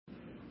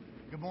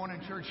Good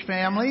morning, church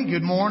family.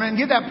 Good morning.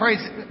 Give that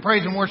praise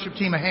and worship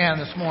team a hand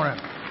this morning.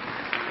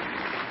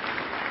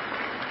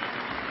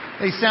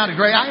 They sounded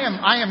great.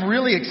 I am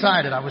really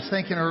excited. I was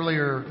thinking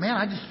earlier, man,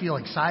 I just feel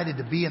excited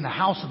to be in the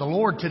house of the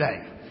Lord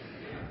today.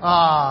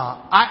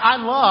 I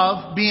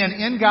love being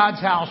in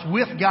God's house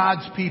with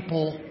God's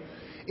people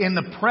in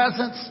the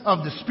presence of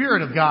the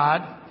Spirit of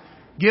God,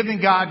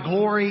 giving God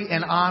glory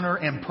and honor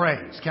and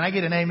praise. Can I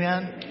get an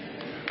amen?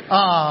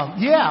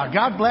 Yeah,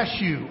 God bless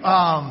you.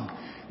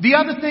 The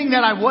other thing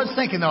that I was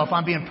thinking, though, if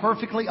I'm being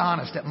perfectly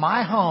honest, at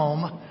my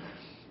home,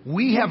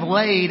 we have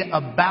laid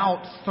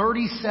about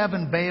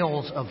 37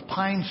 bales of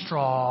pine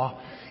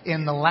straw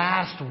in the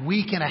last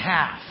week and a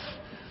half.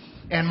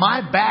 And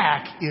my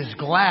back is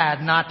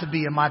glad not to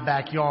be in my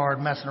backyard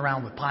messing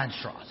around with pine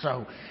straw.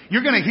 So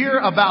you're going to hear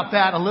about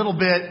that a little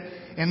bit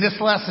in this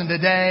lesson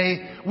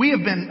today. We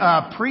have been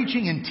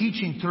preaching and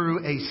teaching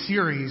through a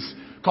series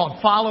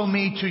called Follow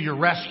Me to Your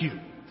Rescue.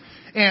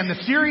 And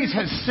the series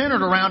has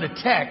centered around a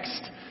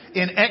text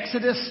in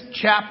Exodus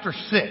chapter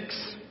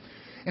 6.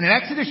 And in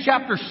Exodus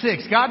chapter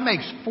 6, God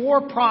makes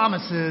 4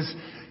 promises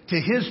to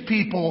His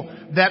people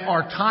that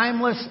are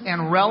timeless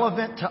and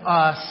relevant to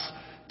us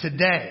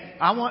today.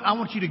 I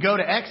want you to go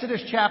to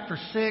Exodus chapter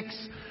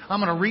 6. I'm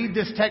going to read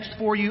this text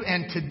for you.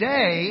 And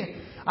today,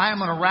 I am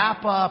going to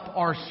wrap up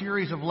our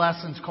series of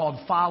lessons called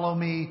Follow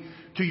Me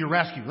to Your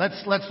Rescue.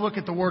 Let's look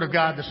at the Word of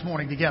God this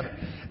morning together.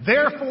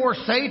 Therefore,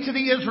 say to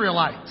the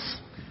Israelites,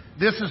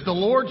 this is the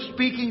Lord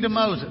speaking to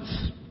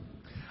Moses.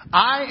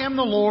 I am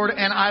the Lord,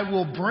 and I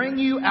will bring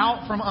you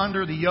out from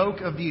under the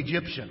yoke of the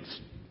Egyptians.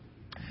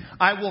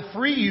 I will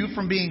free you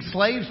from being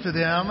slaves to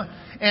them,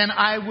 and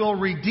I will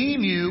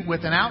redeem you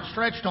with an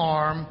outstretched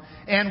arm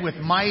and with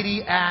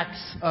mighty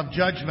acts of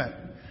judgment.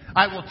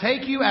 I will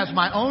take you as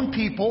my own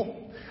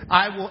people,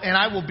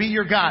 I will be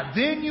your God.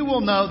 Then you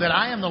will know that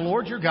I am the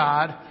Lord your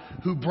God,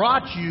 who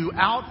brought you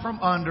out from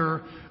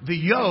under the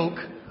yoke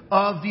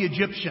of the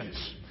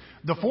Egyptians.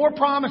 The 4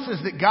 promises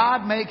that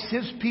God makes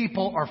His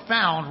people are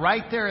found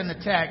right there in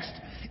the text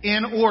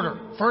in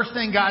order. First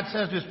thing God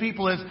says to His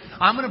people is,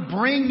 I'm going to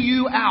bring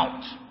you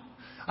out.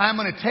 I'm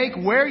going to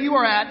take where you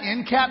are at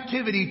in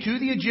captivity to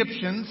the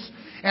Egyptians,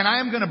 and I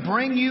am going to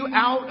bring you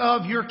out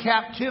of your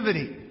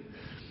captivity.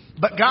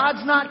 But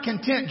God's not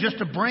content just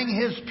to bring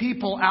His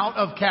people out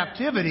of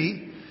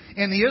captivity.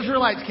 In the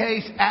Israelites'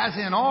 case, as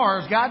in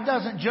ours, God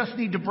doesn't just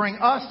need to bring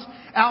us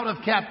out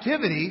of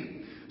captivity.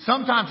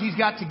 Sometimes He's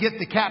got to get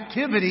the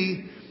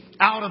captivity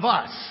out of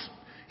us.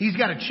 He's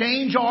got to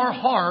change our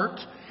heart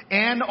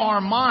and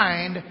our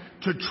mind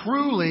to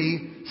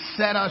truly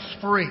set us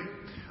free.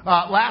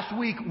 Last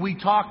week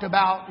we talked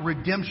about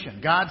redemption.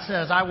 God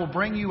says, I will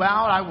bring you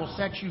out, I will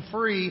set you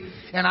free,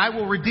 and I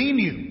will redeem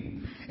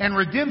you. And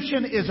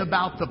redemption is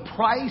about the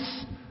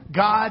price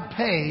God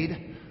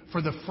paid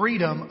for the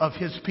freedom of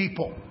His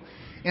people.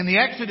 In the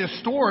Exodus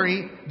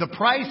story, the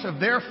price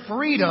of their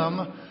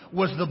freedom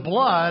was the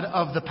blood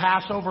of the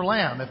Passover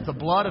lamb. If the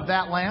blood of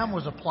that lamb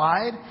was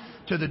applied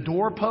to the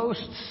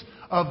doorposts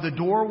of the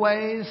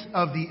doorways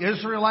of the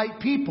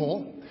Israelite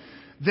people,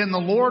 then the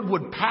Lord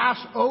would pass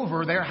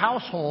over their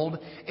household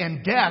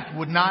and death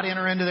would not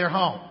enter into their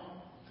home.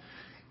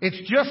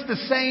 It's just the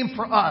same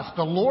for us.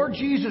 The Lord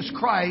Jesus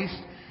Christ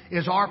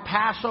is our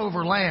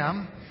Passover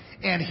lamb,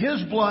 and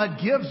His blood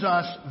gives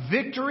us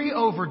victory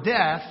over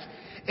death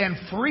and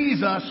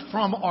frees us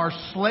from our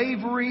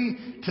slavery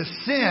to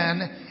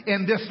sin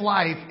in this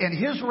life. And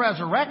His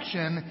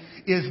resurrection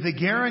is the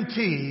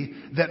guarantee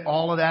that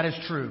all of that is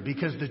true.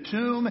 Because the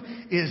tomb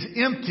is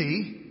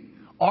empty,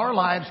 our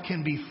lives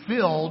can be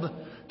filled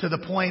to the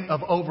point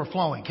of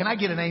overflowing. Can I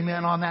get an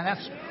amen on that?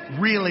 That's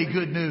really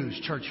good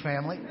news, church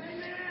family.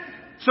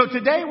 So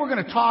today we're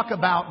going to talk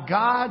about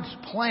God's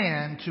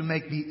plan to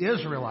make the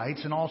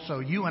Israelites, and also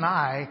you and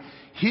I,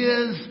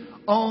 His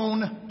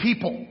own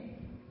people.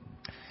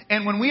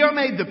 And when we are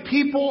made the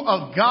people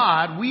of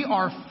God, we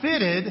are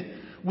fitted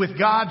with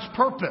God's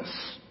purpose.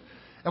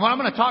 And what I'm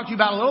going to talk to you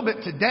about a little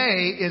bit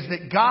today is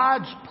that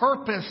God's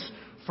purpose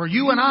for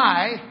you and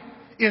I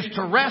is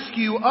to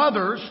rescue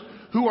others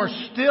who are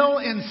still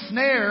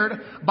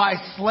ensnared by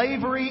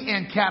slavery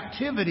and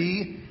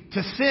captivity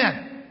to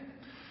sin.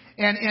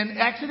 And in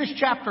Exodus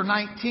chapter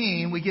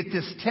 19, we get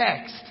this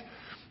text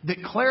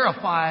that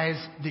clarifies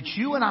that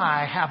you and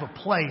I have a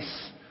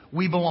place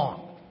we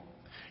belong.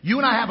 You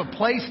and I have a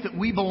place that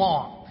we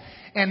belong.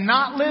 And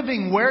not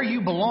living where you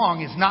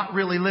belong is not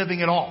really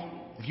living at all.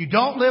 If you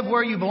don't live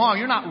where you belong,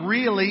 you're not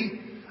really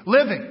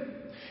living.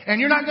 And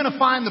you're not going to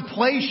find the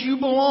place you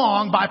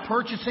belong by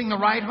purchasing the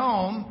right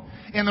home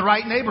in the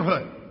right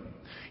neighborhood.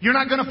 You're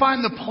not going to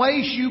find the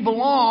place you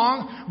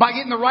belong by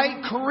getting the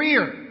right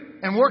career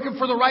and working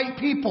for the right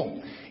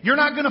people. You're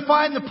not going to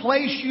find the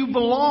place you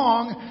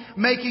belong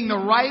making the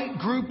right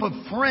group of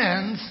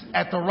friends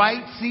at the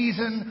right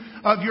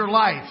season of your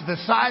life. The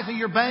size of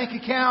your bank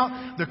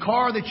account, the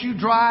car that you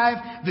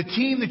drive, the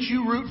team that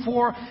you root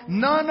for,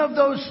 none of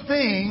those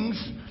things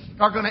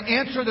are going to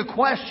answer the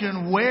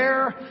question,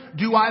 where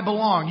do I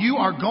belong? You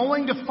are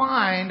going to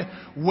find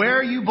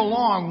where you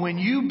belong when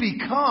you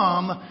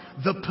become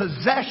the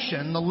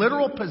possession, the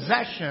literal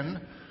possession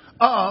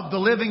of the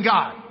living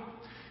God.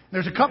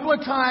 There's a couple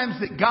of times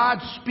that God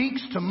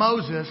speaks to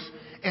Moses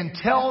and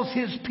tells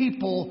his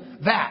people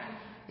that.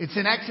 It's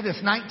in Exodus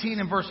 19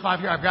 and verse 5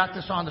 here. I've got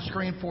this on the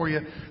screen for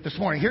you this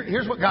morning.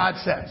 Here's what God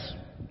says.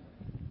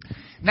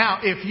 Now,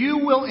 if you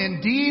will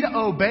indeed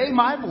obey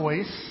my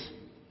voice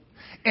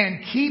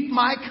and keep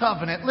my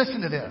covenant,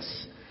 listen to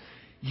this.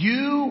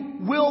 You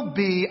will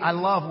be, I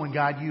love when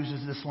God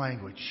uses this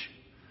language,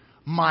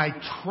 my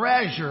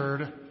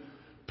treasured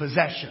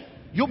possession.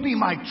 You'll be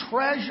my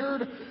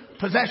treasured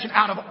possession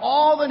out of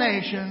all the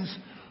nations,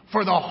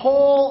 for the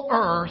whole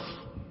earth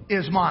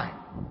is mine.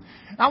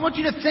 I want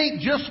you to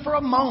think just for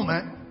a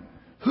moment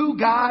who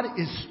God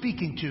is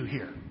speaking to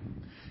here.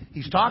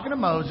 He's talking to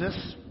Moses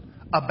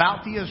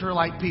about the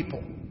Israelite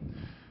people.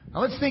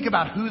 Now let's think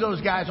about who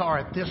those guys are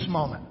at this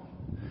moment.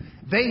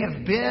 They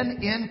have been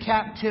in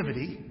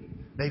captivity.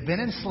 They've been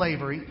in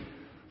slavery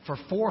for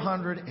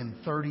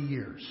 430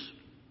 years.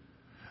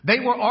 They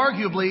were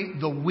arguably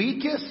the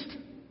weakest,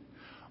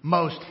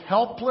 most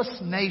helpless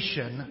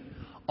nation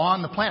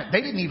on the planet.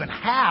 They didn't even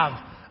have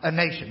a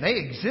nation. They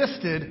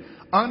existed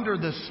under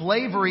the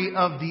slavery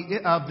of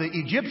the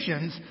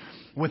Egyptians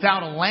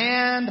without a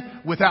land,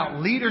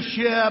 without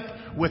leadership,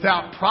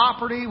 without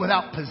property,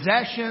 without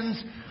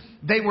possessions.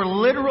 They were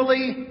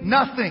literally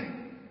nothing.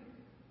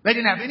 They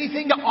didn't have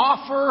anything to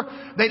offer.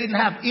 They didn't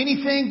have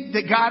anything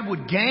that God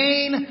would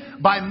gain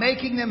by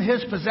making them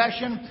His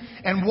possession.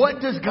 And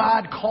what does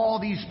God call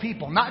these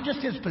people? Not just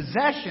His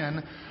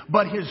possession,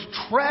 but His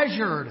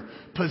treasured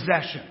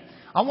possession.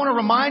 I want to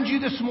remind you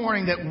this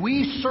morning that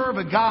we serve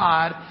a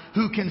God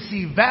who can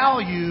see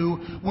value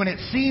when it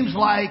seems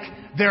like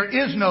there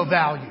is no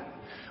value.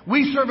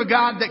 We serve a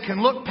God that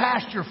can look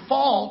past your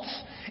faults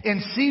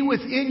and see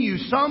within you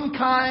some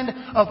kind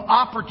of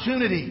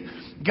opportunity.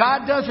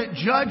 God doesn't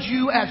judge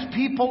you as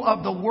people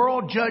of the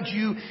world judge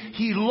you.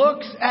 He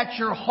looks at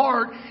your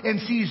heart and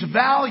sees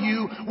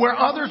value where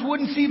others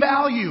wouldn't see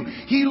value.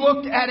 He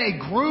looked at a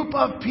group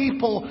of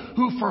people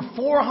who for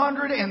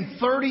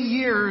 430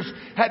 years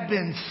had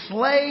been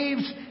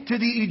slaves to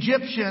the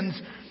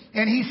Egyptians.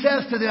 And He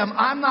says to them,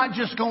 I'm not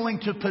just going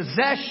to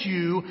possess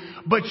you,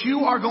 but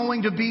you are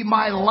going to be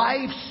my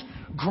life's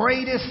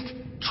greatest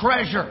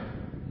treasure.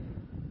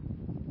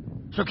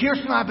 So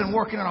Kirsten and I have been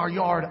working in our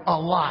yard a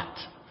lot.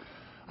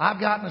 I've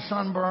gotten a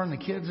sunburn. The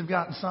kids have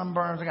gotten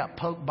sunburns. I got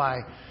poked by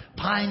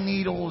pine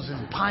needles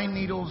and pine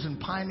needles and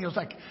pine needles,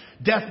 like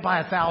death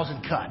by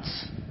 1,000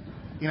 cuts,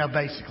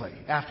 basically,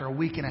 after a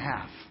week and a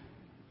half.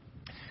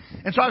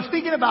 And so I was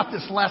thinking about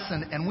this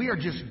lesson, and we are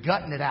just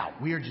gutting it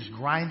out. We are just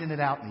grinding it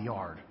out in the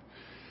yard,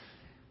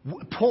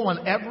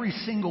 pulling every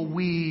single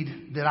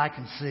weed that I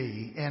can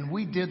see. And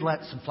we did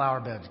let some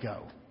flower beds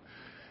go.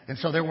 And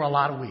so there were a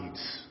lot of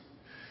weeds.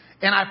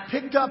 And I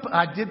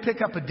did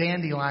pick up a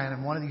dandelion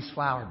in one of these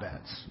flower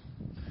beds.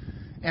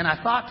 And I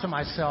thought to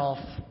myself,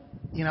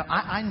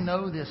 I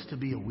know this to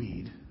be a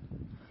weed,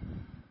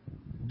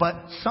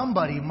 but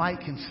somebody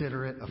might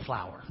consider it a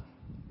flower.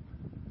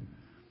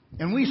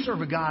 And we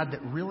serve a God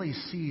that really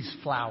sees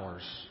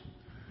flowers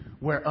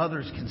where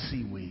others can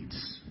see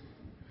weeds.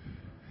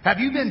 Have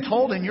you been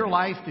told in your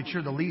life that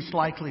you're the least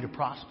likely to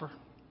prosper?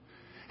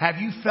 Have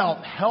you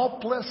felt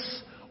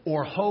helpless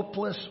or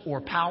hopeless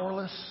or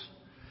powerless?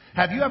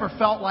 Have you ever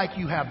felt like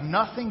you have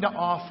nothing to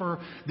offer,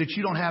 that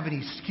you don't have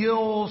any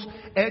skills,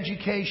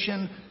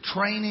 education,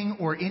 training,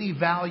 or any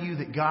value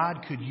that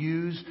God could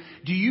use?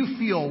 Do you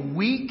feel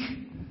weak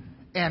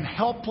and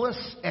helpless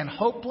and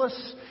hopeless?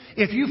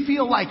 If you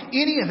feel like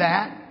any of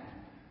that,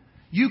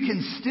 you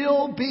can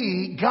still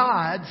be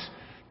God's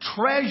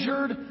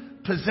treasured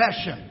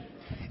possession.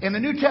 In the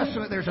New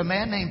Testament, there's a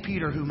man named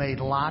Peter who made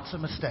lots of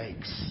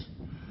mistakes.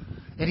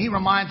 And he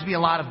reminds me a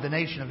lot of the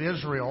nation of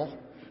Israel,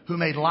 who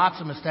made lots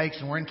of mistakes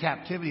and were in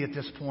captivity at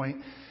this point.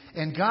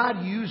 And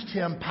God used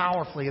him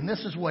powerfully. And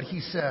this is what he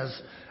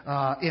says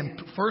in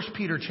 1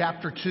 Peter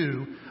chapter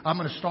 2. I'm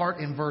going to start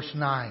in verse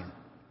 9.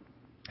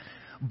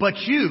 But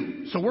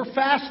you, so we're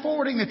fast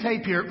forwarding the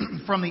tape here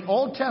from the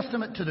Old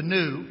Testament to the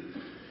New.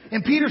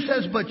 And Peter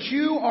says, but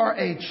you are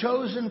a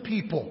chosen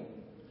people.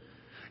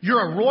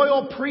 You're a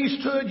royal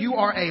priesthood. You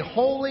are a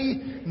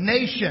holy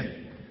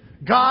nation.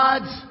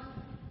 God's,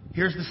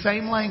 here's the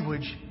same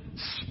language,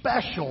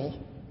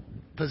 special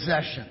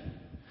possession,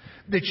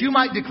 that you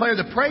might declare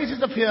the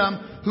praises of Him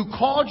who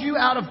called you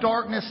out of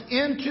darkness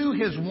into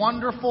His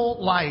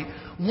wonderful light.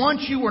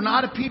 Once you were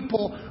not a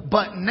people,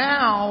 but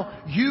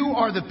now you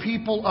are the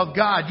people of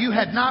God. You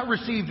had not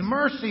received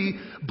mercy,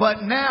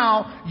 but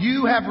now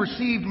you have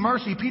received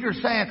mercy. Peter's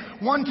saying,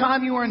 one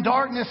time you were in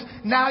darkness,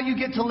 now you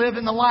get to live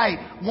in the light.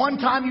 One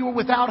time you were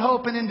without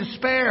hope and in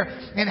despair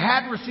and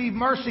had received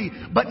mercy,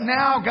 but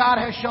now God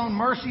has shown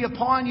mercy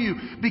upon you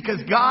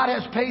because God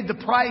has paid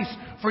the price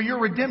for your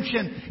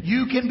redemption.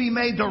 You can be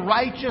made the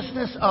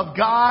righteousness of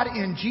God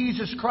in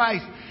Jesus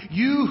Christ.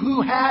 You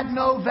who had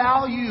no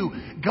value,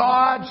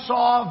 God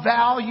saw saw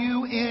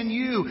value in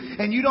you.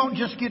 And you don't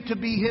just get to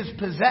be His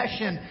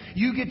possession.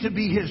 You get to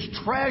be His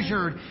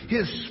treasured,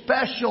 His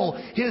special,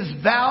 His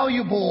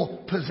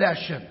valuable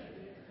possession.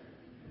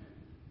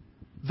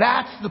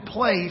 That's the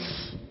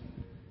place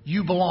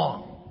you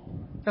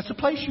belong. That's the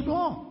place you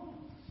belong.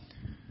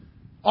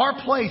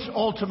 Our place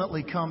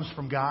ultimately comes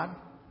from God.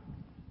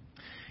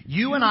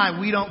 You and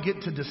I, we don't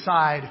get to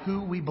decide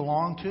who we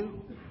belong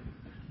to.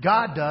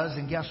 God does,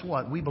 and guess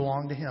what? We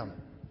belong to Him.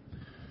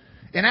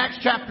 In Acts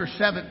chapter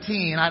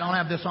 17, I don't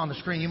have this on the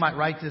screen. You might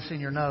write this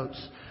in your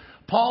notes.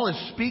 Paul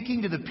is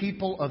speaking to the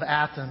people of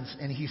Athens,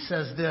 and he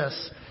says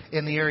this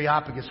in the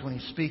Areopagus when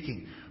he's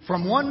speaking.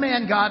 From one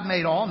man God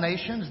made all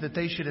nations that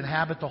they should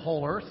inhabit the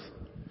whole earth.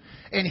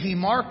 And He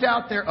marked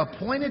out their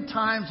appointed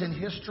times in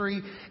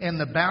history and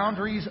the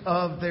boundaries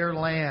of their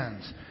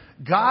lands.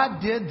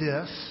 God did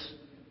this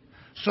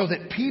so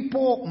that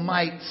people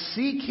might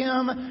seek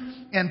Him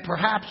and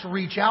perhaps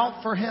reach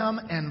out for Him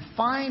and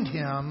find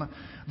Him,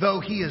 though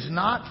He is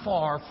not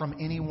far from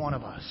any one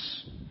of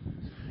us.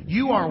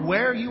 You are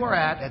where you are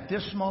at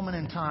this moment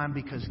in time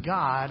because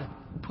God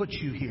put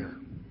you here.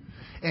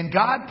 And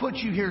God put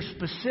you here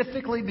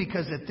specifically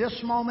because at this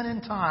moment in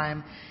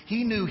time,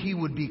 He knew He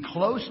would be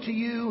close to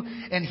you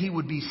and He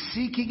would be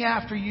seeking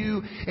after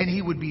you and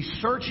He would be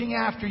searching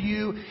after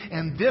you.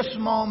 And this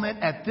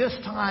moment, at this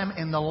time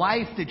in the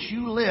life that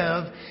you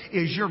live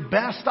is your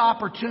best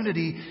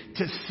opportunity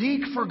to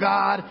seek for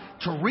God,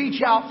 to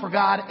reach out for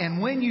God.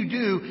 And when you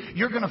do,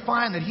 you're going to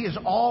find that He has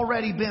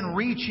already been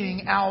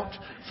reaching out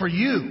for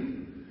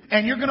you.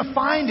 And you're going to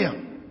find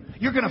Him.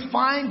 You're going to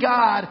find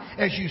God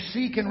as you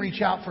seek and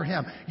reach out for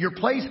Him. Your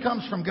place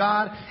comes from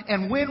God.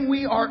 And when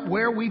we are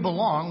where we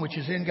belong, which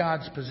is in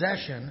God's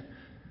possession,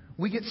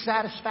 we get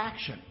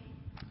satisfaction.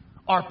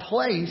 Our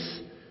place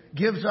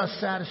gives us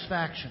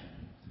satisfaction.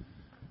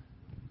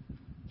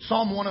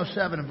 Psalm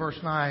 107 and verse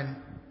 9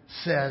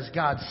 says,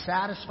 God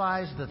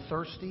satisfies the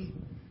thirsty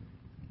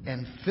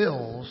and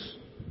fills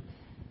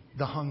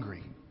the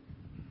hungry.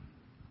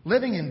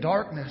 Living in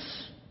darkness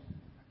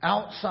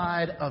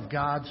outside of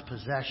God's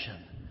possession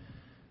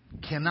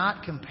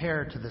cannot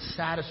compare to the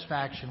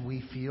satisfaction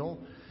we feel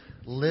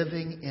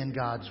living in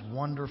God's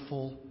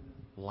wonderful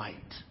light.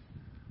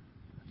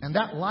 And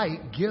that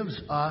light gives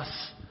us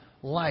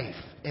life.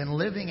 And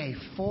living a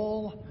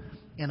full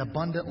and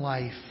abundant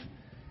life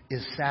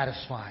is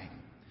satisfying.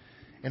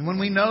 And when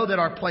we know that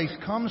our place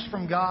comes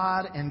from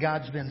God and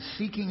God's been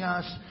seeking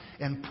us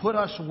and put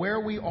us where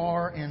we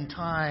are in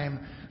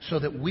time so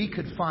that we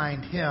could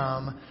find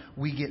Him,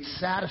 we get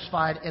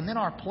satisfied. And then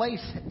our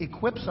place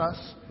equips us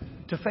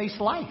to face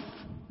life.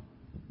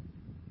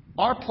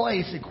 Our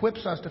place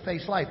equips us to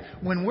face life.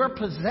 When we're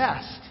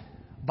possessed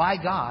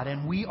by God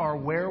and we are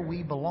where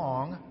we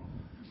belong,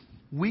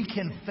 we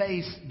can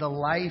face the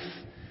life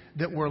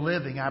that we're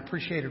living. I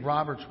appreciated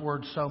Robert's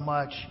words so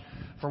much.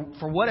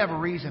 For whatever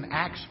reason,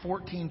 Acts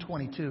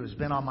 14:22 has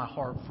been on my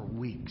heart for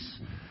weeks.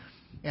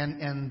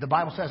 And the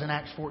Bible says in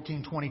Acts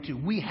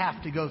 14:22, we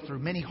have to go through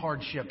many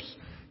hardships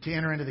to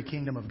enter into the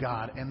kingdom of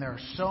God. And there are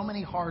so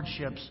many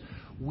hardships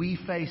we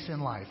face in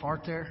life,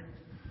 aren't there?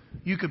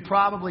 You could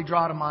probably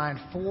draw to mind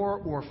 4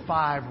 or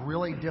 5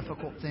 really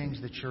difficult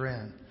things that you're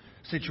in,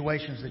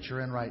 situations that you're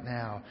in right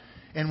now.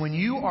 And when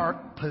you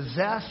are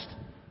possessed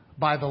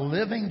by the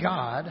living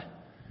God,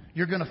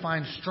 you're going to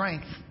find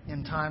strength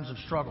in times of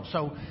struggle.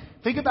 So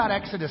think about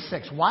Exodus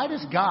 6. Why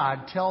does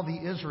God tell the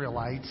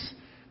Israelites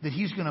that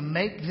He's going to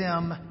make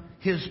them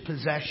His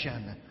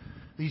possession?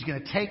 That He's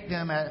going to take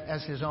them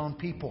as His own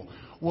people?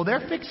 Well,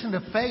 they're fixing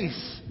to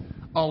face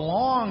a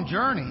long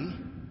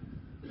journey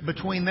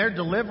between their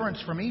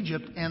deliverance from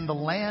Egypt and the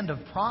land of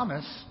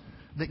promise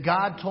that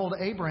God told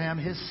Abraham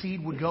His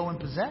seed would go and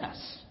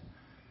possess.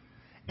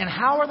 And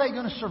how are they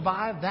going to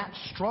survive that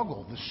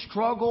struggle? The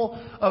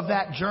struggle of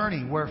that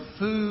journey where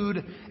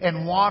food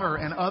and water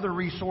and other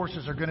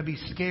resources are going to be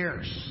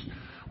scarce.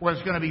 Where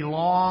it's going to be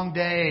long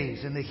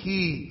days in the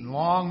heat and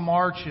long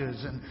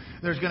marches. And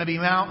there's going to be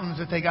mountains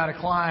that they got to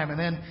climb. And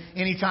then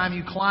anytime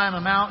you climb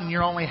a mountain,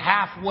 you're only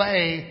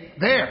halfway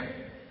there.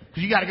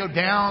 Because you got to go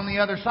down the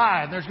other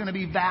side. There's going to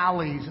be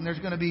valleys and there's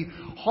going to be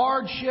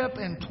hardship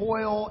and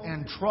toil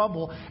and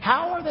trouble.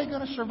 How are they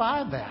going to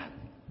survive that?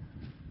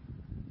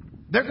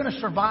 They're going to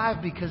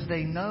survive because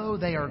they know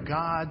they are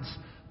God's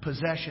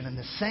possession. And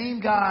the same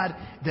God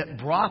that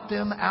brought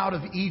them out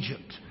of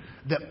Egypt,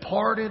 that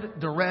parted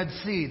the Red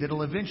Sea, that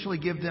will eventually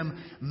give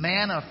them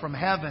manna from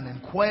heaven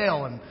and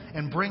quail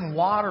and bring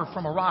water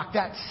from a rock.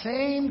 That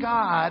same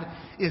God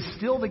is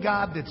still the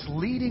God that's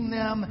leading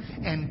them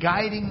and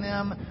guiding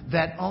them,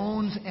 that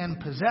owns and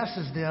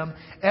possesses them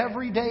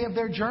every day of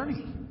their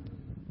journey.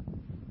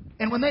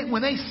 And when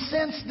they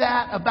sense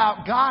that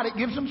about God, it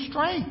gives them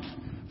strength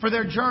for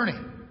their journey.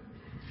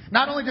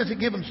 Not only does it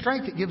give them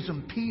strength, it gives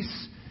them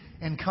peace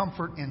and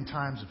comfort in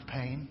times of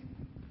pain.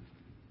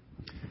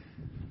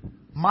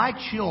 My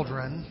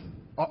children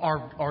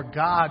are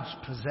God's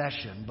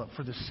possession, but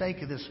for the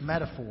sake of this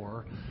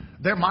metaphor,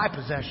 they're my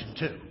possession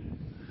too.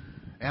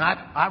 And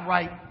I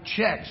write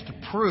checks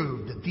to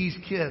prove that these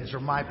kids are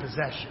my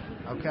possession,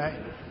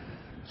 okay?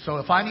 So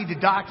if I need to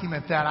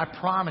document that, I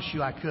promise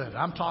you I could.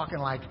 I'm talking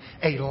like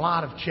a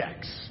lot of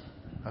checks.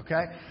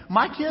 Okay?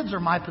 My kids are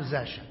my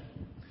possession.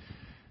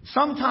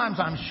 Sometimes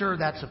I'm sure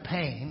that's a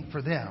pain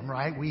for them,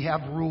 right? We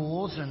have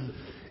rules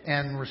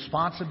and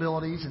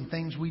responsibilities and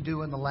things we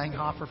do in the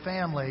Langhofer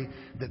family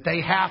that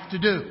they have to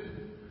do.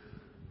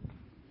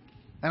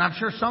 And I'm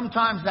sure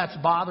sometimes that's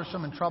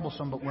bothersome and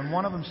troublesome, but when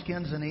one of them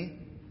skins a knee,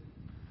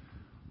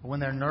 or when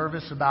they're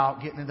nervous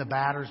about getting in the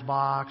batter's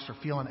box or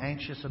feeling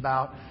anxious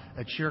about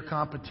a cheer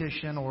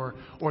competition, or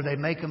they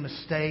make a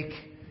mistake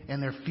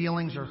and their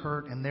feelings are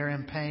hurt and they're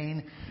in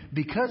pain,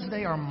 because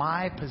they are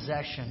my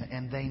possession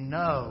and they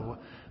know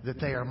that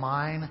they are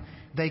mine,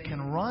 they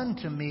can run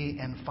to me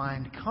and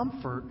find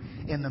comfort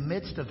in the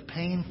midst of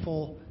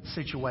painful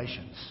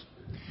situations.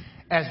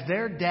 As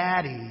their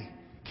daddy,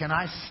 can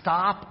I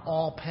stop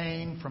all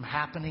pain from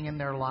happening in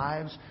their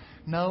lives?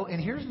 No,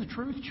 and here's the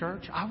truth,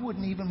 church, I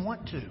wouldn't even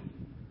want to.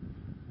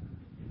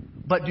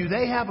 But do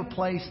they have a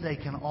place they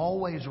can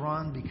always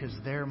run because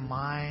they're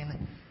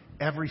mine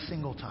every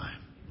single time?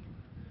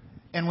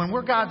 And when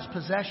we're God's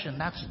possession,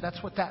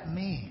 that's what that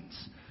means.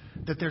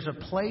 That there's a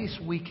place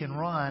we can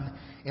run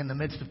in the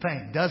midst of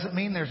pain. Doesn't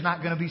mean there's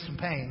not going to be some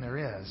pain.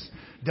 There is.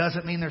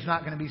 Doesn't mean there's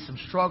not going to be some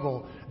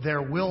struggle.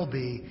 There will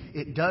be.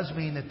 It does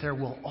mean that there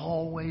will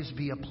always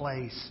be a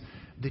place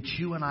that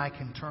you and I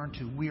can turn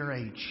to. We are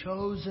a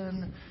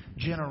chosen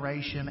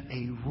generation,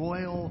 a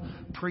royal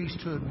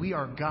priesthood. We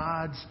are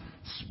God's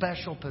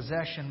special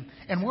possession.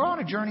 And we're on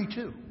a journey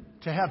too,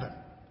 to heaven.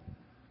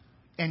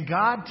 And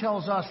God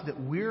tells us that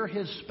we're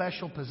His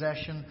special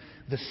possession,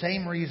 the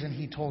same reason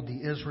He told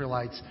the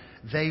Israelites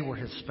they were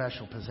His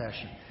special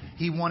possession.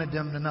 He wanted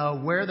them to know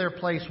where their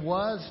place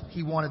was.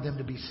 He wanted them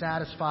to be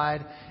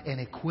satisfied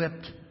and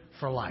equipped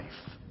for life.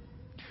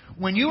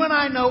 When you and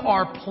I know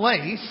our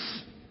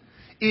place,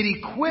 it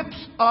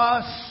equips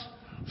us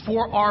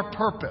for our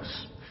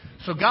purpose.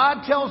 So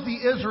God tells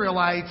the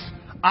Israelites,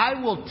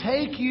 I will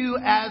take you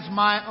as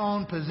my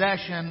own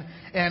possession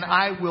and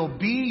I will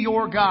be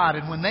your God.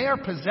 And when they are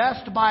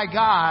possessed by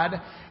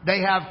God,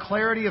 they have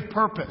clarity of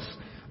purpose.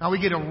 Now we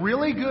get a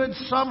really good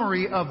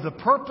summary of the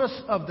purpose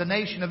of the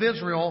nation of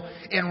Israel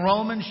in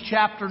Romans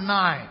chapter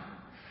 9.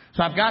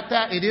 So I've got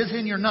that. It is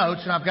in your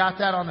notes and I've got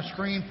that on the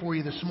screen for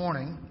you this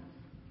morning.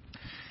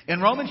 In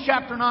Romans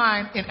chapter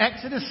 9, in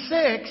Exodus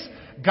 6,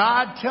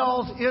 God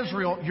tells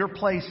Israel, your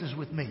place is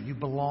with me. You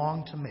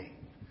belong to me.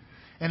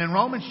 And in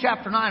Romans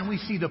chapter 9, we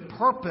see the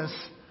purpose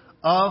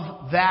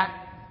of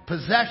that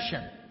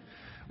possession.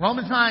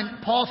 Romans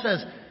 9, Paul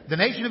says, the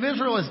nation of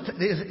Israel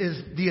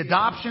is the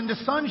adoption to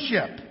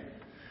sonship.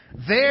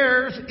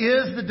 Theirs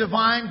is the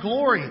divine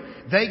glory.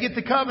 They get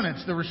the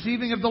covenants, the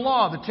receiving of the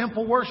law, the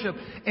temple worship,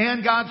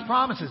 and God's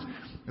promises.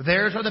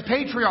 Theirs are the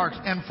patriarchs,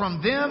 and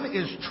from them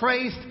is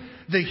traced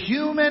the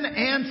human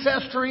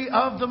ancestry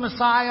of the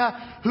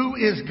Messiah, who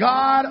is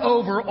God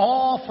over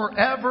all,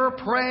 forever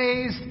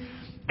praised.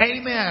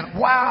 Amen.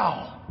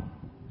 Wow.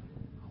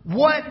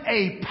 What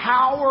a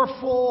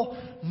powerful,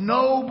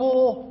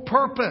 noble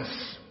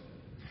purpose.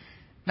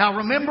 Now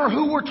remember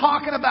who we're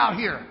talking about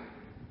here.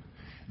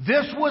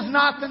 This was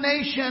not the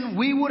nation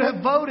we would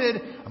have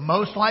voted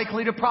most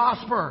likely to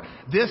prosper.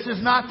 This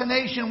is not the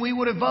nation we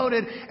would have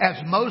voted as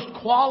most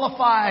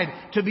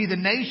qualified to be the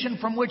nation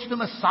from which the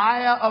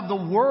Messiah of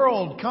the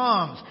world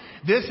comes.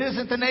 This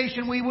isn't the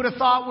nation we would have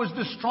thought was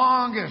the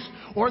strongest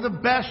or the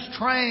best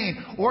trained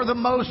or the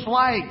most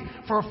liked.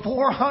 For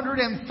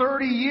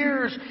 430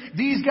 years,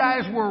 these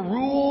guys were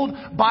ruled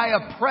by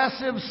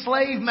oppressive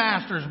slave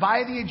masters,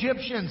 by the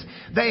Egyptians.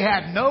 They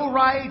had no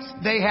rights,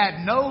 they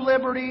had no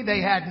liberty,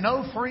 they had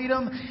no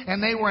freedom,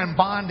 and they were in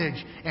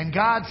bondage. And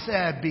God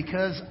said,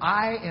 because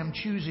I am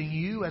choosing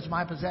you as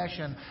my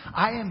possession,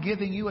 I am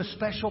giving you a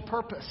special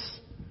purpose.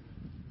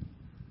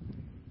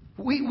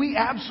 We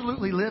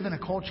absolutely live in a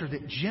culture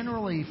that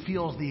generally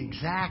feels the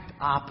exact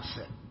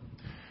opposite.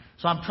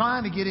 So I'm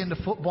trying to get into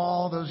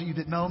football. Those of you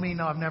that know me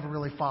know I've never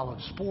really followed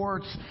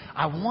sports.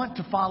 I want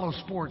to follow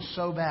sports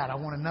so bad. I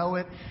want to know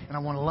it and I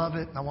want to love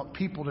it. And I want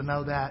people to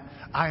know that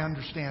I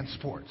understand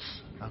sports.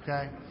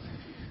 Okay?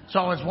 So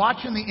I was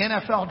watching the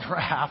NFL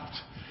draft,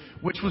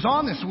 which was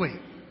on this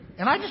week.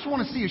 And I just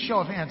want to see a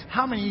show of hands.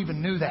 How many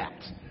even knew that?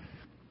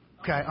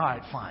 Okay, all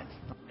right, fine.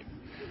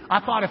 I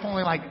thought if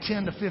only like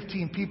 10 to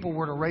 15 people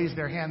were to raise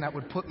their hand, that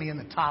would put me in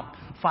the top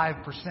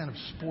 5% of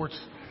sports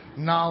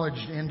knowledge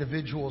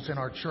individuals in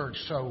our church.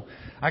 So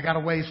I got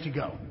a ways to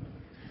go.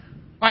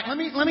 All right,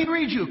 let me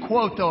read you a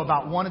quote, though,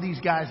 about one of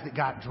these guys that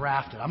got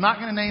drafted. I'm not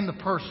going to name the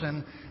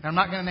person, and I'm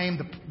not going to name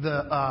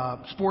the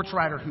sports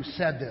writer who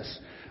said this.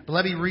 But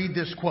let me read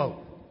this quote.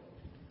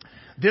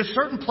 This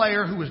certain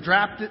player who was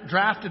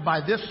drafted by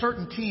this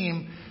certain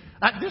team,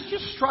 this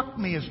just struck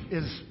me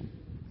as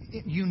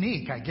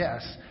unique, I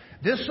guess.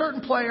 This certain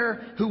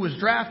player who was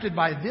drafted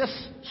by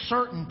this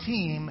certain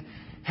team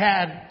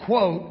had,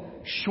 quote,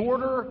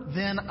 shorter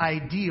than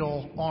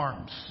ideal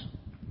arms.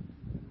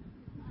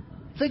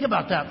 Think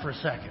about that for a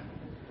second.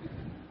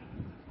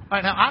 All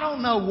right, now I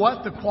don't know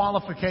what the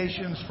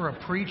qualifications for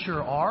a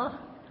preacher are,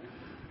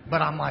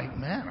 but I'm like,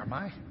 man,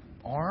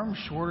 arms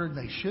shorter than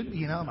they should be?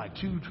 You know, am I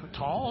too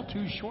tall,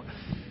 too short?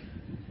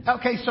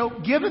 Okay,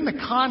 so given the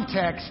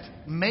context,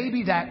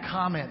 maybe that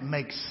comment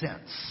makes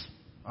sense.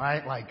 All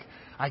right, like,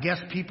 I guess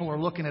people are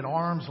looking at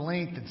arm's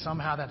length and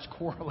somehow that's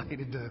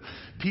correlated to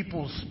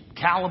people's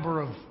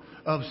caliber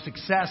of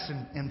success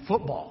in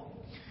football.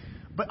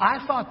 But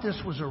I thought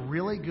this was a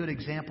really good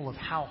example of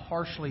how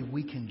harshly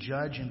we can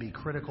judge and be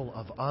critical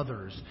of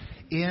others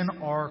in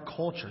our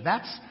culture.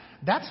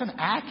 That's an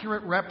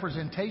accurate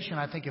representation,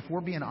 I think, if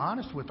we're being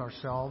honest with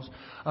ourselves,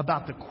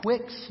 about the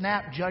quick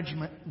snap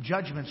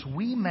judgments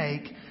we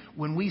make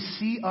when we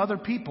see other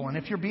people. And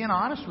if you're being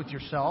honest with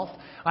yourself,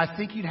 I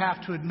think you'd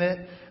have to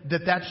admit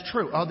that that's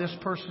true. Oh, this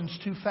person's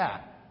too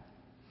fat.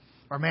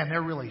 Or, man,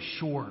 they're really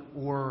short.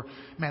 Or,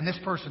 man, this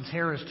person's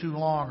hair is too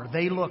long. Or,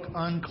 they look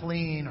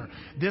unclean. Or,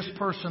 this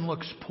person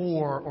looks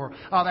poor. Or,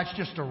 oh, that's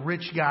just a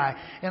rich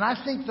guy. And I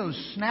think those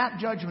snap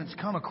judgments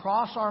come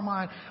across our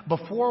mind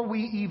before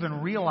we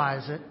even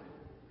realize it.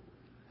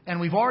 And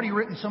we've already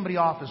written somebody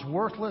off as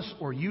worthless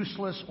or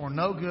useless or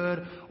no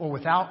good or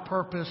without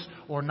purpose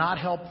or not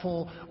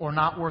helpful or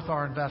not worth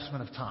our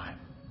investment of time.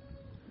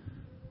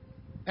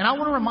 And I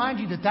want to remind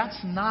you that that's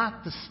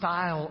not the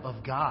style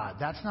of God.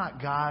 That's not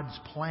God's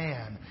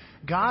plan.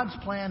 God's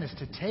plan is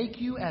to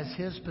take you as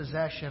His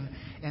possession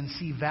and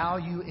see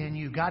value in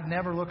you. God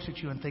never looks at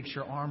you and thinks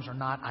your arms are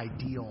not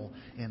ideal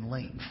in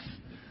length.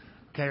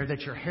 Okay, or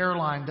that your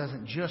hairline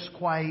doesn't just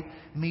quite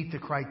meet the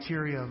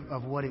criteria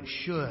of what it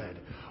should.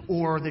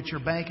 Or that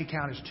your bank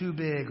account is too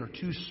big or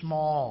too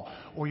small.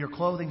 Or your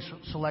clothing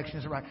selection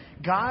isn't right.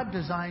 God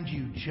designed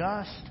you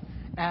just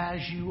as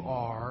you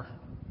are.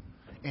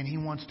 And He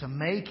wants to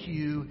make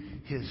you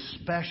His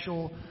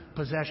special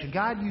possession.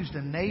 God used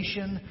a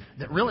nation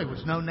that really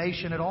was no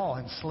nation at all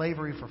in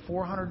slavery for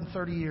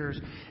 430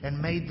 years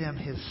and made them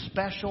His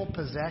special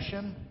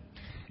possession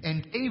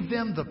and gave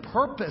them the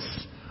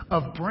purpose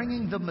of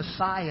bringing the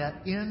Messiah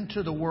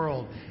into the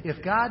world.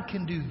 If God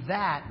can do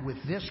that with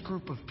this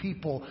group of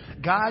people,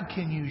 God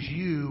can use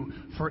you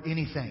for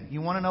anything.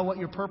 You want to know what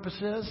your purpose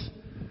is?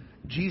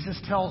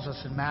 Jesus tells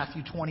us in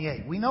Matthew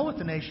 28. We know what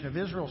the nation of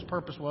Israel's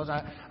purpose was.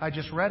 I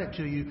just read it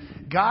to you.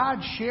 God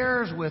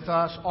shares with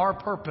us our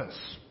purpose.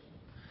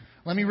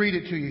 Let me read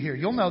it to you here.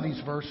 You'll know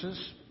these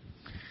verses.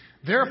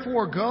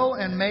 Therefore, go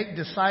and make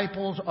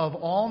disciples of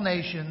all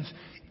nations,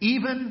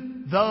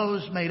 even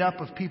those made up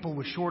of people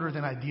with shorter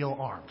than ideal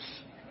arms.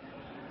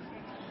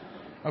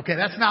 Okay,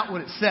 that's not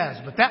what it says,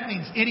 but that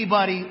means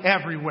anybody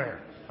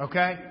everywhere.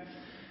 Okay?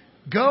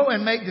 Go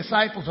and make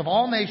disciples of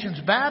all nations,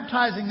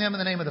 baptizing them in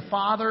the name of the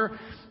Father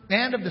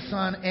and of the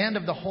Son and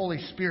of the Holy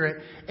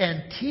Spirit,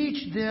 and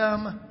teach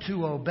them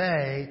to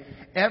obey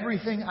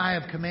everything I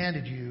have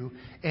commanded you.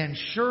 And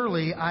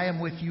surely I am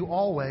with you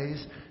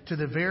always to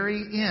the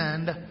very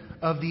end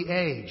of the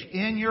age.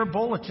 In your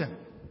bulletin,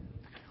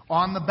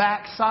 on the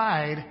back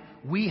side,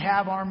 we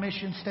have our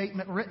mission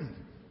statement written.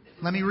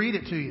 Let me read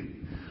it to you.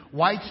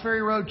 Whites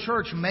Ferry Road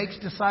Church makes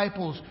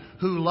disciples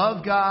who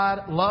love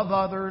God, love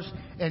others,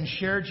 and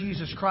share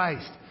Jesus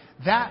Christ.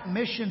 That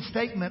mission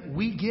statement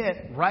we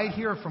get right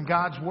here from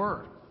God's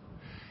Word.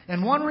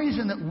 And one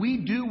reason that we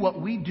do what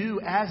we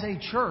do as a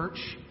church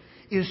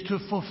is to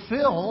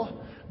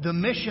fulfill the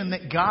mission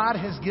that God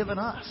has given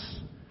us.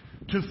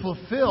 To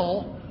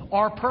fulfill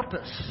our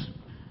purpose.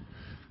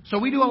 So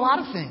we do a lot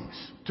of things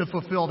to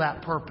fulfill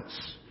that purpose.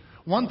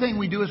 One thing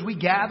we do is we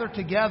gather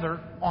together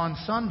on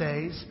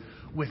Sundays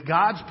with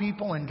God's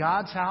people in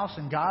God's house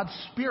and God's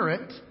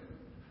Spirit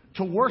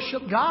to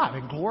worship God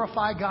and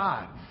glorify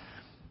God.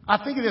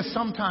 I think of this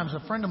sometimes.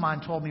 A friend of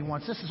mine told me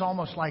once, this is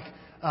almost like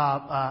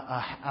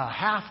a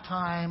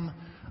halftime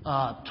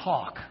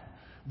talk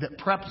that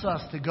preps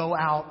us to go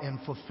out and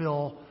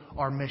fulfill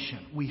our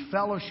mission. We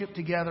fellowship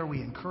together. We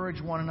encourage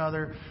one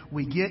another.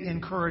 We get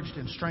encouraged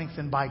and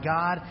strengthened by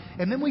God.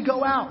 And then we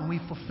go out and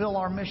we fulfill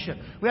our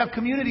mission. We have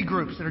community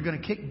groups that are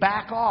going to kick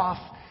back off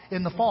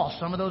in the fall.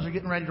 Some of those are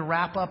getting ready to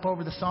wrap up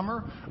over the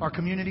summer. Our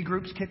community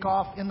groups kick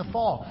off in the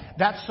fall.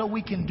 That's so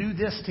we can do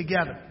this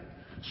together.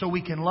 So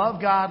we can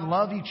love God,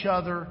 love each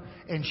other,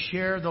 and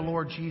share the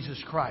Lord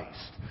Jesus Christ.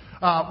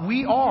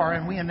 We are,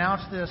 and we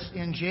announced this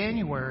in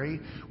January,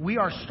 we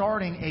are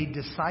starting a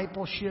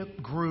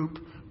discipleship group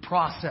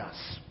process.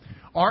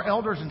 Our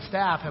elders and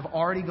staff have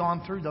already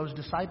gone through those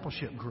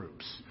discipleship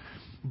groups.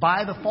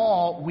 By the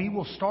fall, we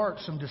will start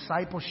some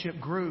discipleship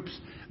groups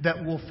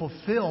that will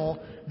fulfill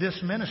this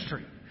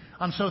ministry.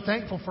 I'm so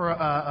thankful for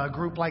a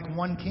group like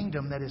One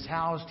Kingdom that is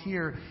housed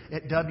here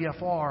at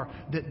WFR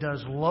that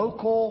does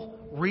local,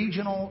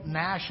 regional,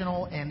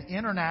 national, and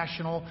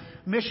international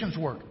missions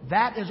work.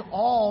 That is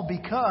all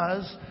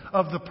because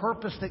of the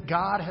purpose that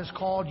God has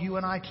called you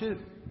and I to.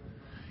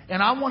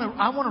 And I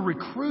want to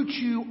recruit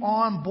you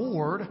on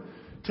board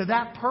to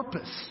that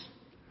purpose.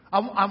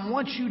 I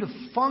want you to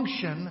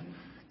function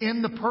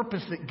in the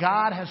purpose that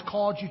God has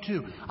called you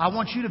to. I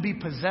want you to be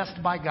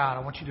possessed by God. I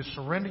want you to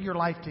surrender your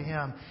life to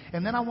Him.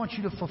 And then I want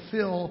you to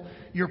fulfill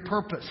your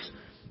purpose.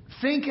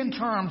 Think in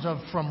terms of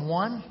from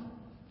one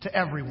to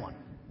everyone.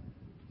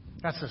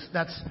 That's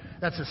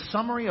a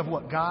summary of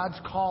what God's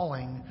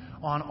calling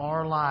on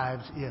our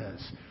lives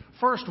is.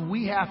 First,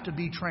 we have to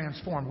be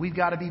transformed. We've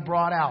got to be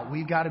brought out.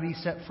 We've got to be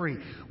set free.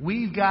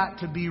 We've got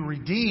to be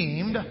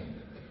redeemed.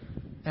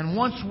 And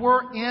once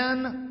we're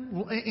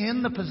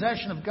in the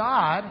possession of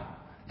God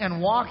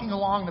and walking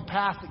along the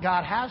path that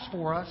God has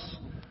for us,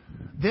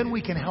 then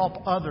we can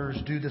help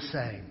others do the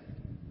same.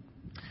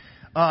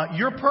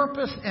 Your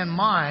purpose and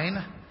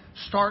mine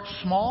start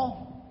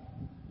small,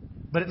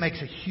 but it makes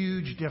a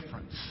huge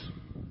difference.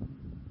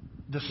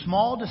 The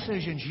small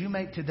decisions you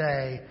make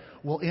today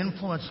will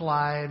influence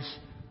lives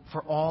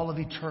for all of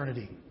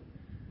eternity.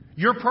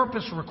 Your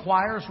purpose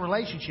requires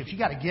relationships. You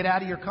got to get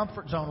out of your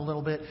comfort zone a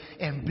little bit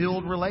and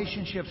build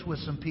relationships with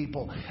some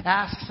people.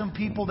 Ask some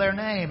people their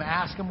name.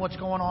 Ask them what's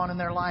going on in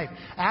their life.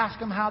 Ask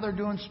them how they're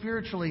doing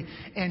spiritually.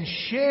 And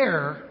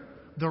share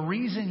the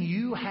reason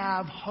you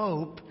have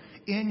hope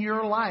in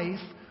your life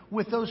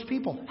with those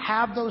people.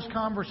 Have those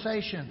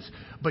conversations.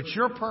 But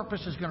your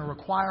purpose is going to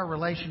require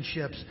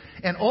relationships.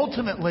 And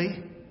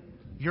ultimately,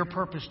 your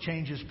purpose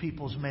changes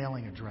people's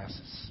mailing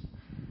addresses.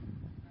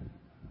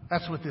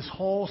 That's what this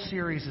whole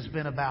series has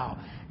been about.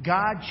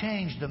 God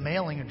changed the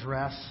mailing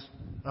address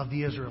of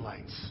the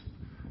Israelites.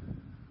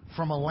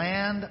 From a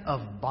land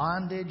of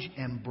bondage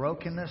and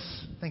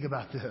brokenness, think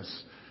about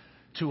this,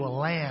 to a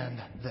land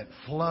that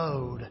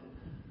flowed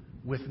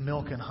with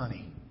milk and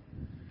honey.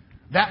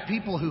 That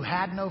people who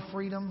had no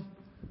freedom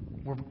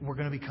were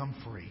going to become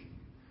free.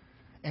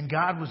 And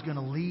God was going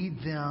to lead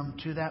them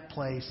to that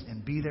place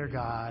and be their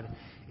God,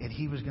 and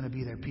He was going to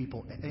be their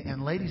people.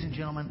 And ladies and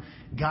gentlemen,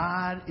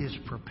 God is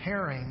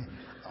preparing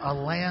a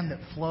land that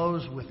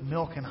flows with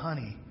milk and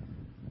honey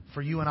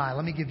for you and I.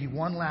 Let me give you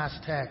one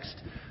last text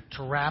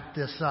to wrap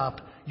this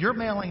up. Your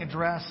mailing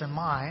address and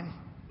mine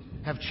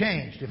have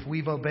changed if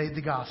we've obeyed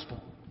the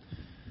gospel.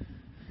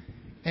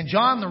 And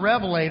John the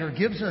Revelator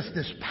gives us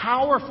this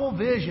powerful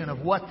vision of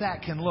what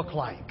that can look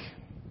like.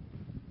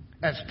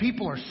 As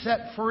people are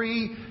set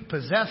free,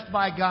 possessed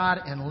by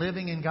God, and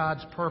living in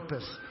God's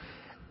purpose.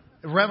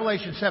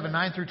 Revelation 7,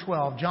 9 through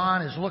 12,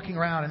 John is looking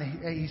around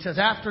and he says,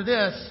 after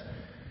this,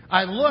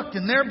 I looked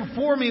and there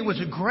before me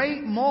was a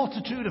great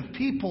multitude of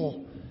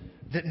people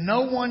that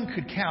no one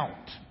could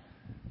count.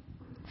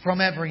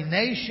 From every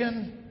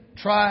nation,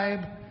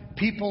 tribe,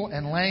 people,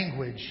 and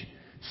language,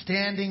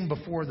 standing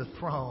before the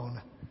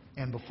throne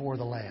and before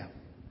the Lamb.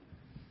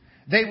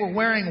 They were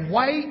wearing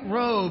white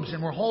robes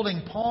and were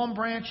holding palm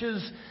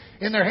branches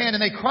in their hand.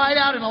 And they cried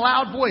out in a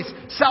loud voice,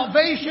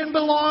 salvation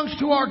belongs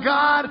to our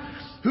God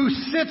who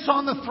sits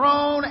on the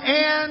throne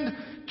and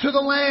to the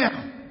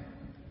Lamb.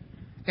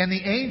 And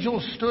the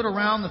angels stood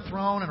around the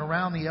throne and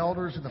around the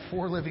elders and the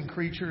four living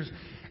creatures.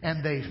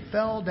 And they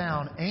fell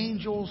down,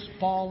 angels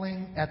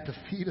falling at the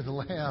feet of the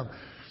Lamb.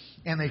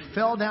 And they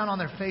fell down on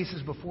their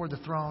faces before the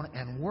throne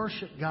and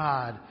worshiped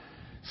God,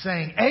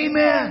 saying,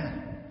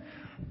 Amen.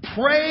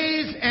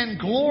 Praise and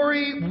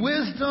glory,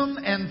 wisdom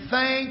and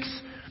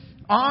thanks,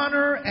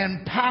 honor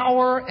and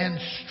power and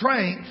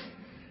strength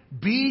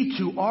be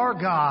to our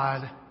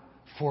God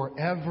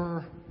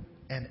forever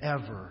and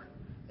ever.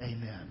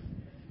 Amen.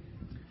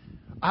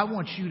 I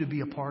want you to be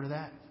a part of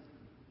that.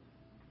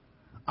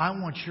 I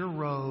want your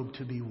robe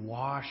to be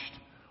washed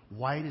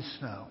white as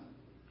snow.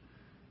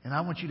 And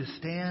I want you to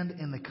stand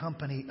in the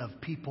company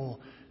of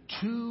people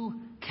too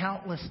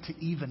countless to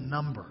even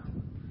number.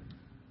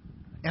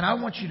 And I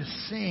want you to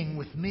sing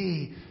with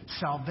me,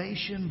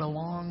 salvation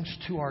belongs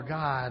to our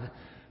God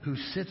who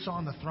sits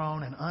on the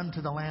throne and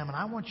unto the Lamb. And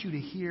I want you to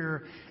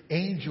hear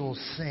angels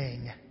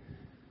sing,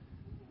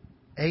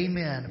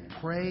 Amen.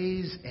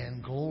 Praise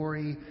and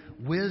glory,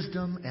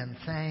 wisdom and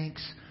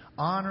thanks,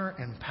 honor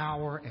and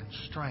power and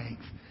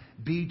strength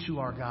be to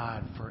our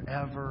God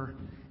forever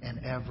and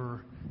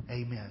ever.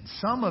 Amen.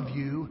 Some of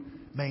you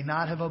may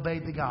not have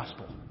obeyed the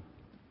gospel.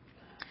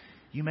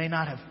 You may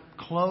not have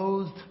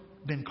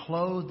been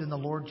clothed in the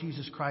Lord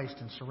Jesus Christ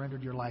and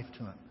surrendered your life to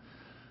Him.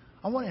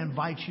 I want to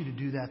invite you to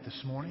do that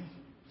this morning.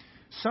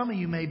 Some of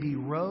you may be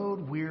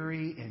road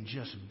weary and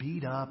just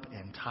beat up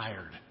and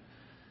tired.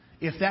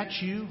 If that's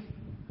you,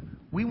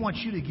 we want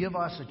you to give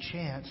us a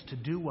chance to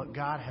do what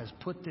God has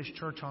put this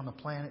church on the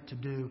planet to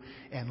do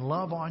and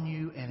love on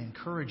you and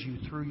encourage you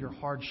through your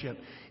hardship.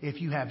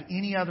 If you have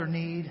any other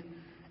need,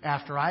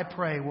 after I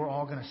pray, we're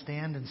all going to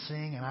stand and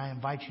sing, and I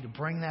invite you to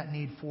bring that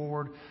need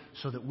forward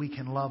so that we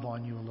can love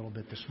on you a little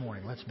bit this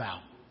morning. Let's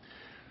bow.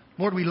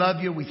 Lord, we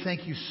love you. We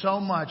thank you so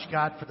much,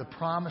 God, for the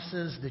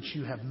promises that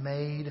you have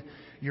made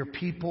your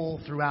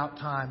people throughout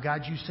time.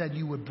 God, you said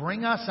you would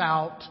bring us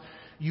out,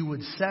 you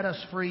would set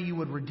us free, you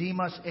would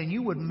redeem us, and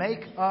you would make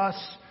us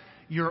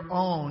your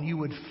own. You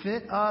would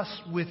fit us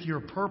with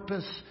your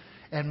purpose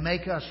and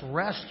make us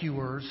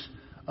rescuers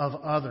of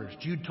others.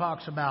 Jude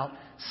talks about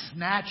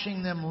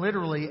snatching them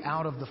literally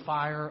out of the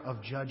fire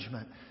of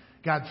judgment.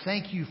 God,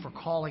 thank you for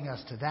calling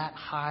us to that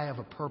high of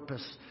a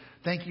purpose.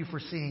 Thank you for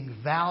seeing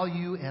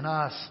value in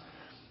us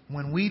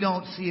when we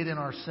don't see it in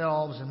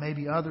ourselves and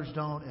maybe others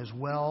don't as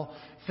well.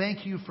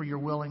 Thank you for your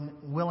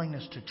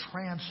willingness to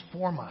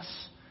transform us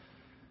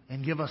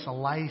and give us a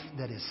life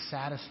that is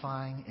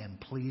satisfying and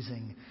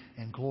pleasing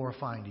and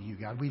glorifying to you,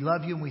 God. We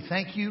love you and we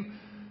thank you.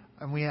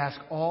 And we ask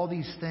all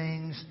these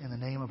things in the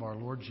name of our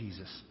Lord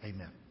Jesus.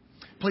 Amen.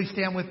 Please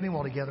stand with me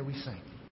while together we sing.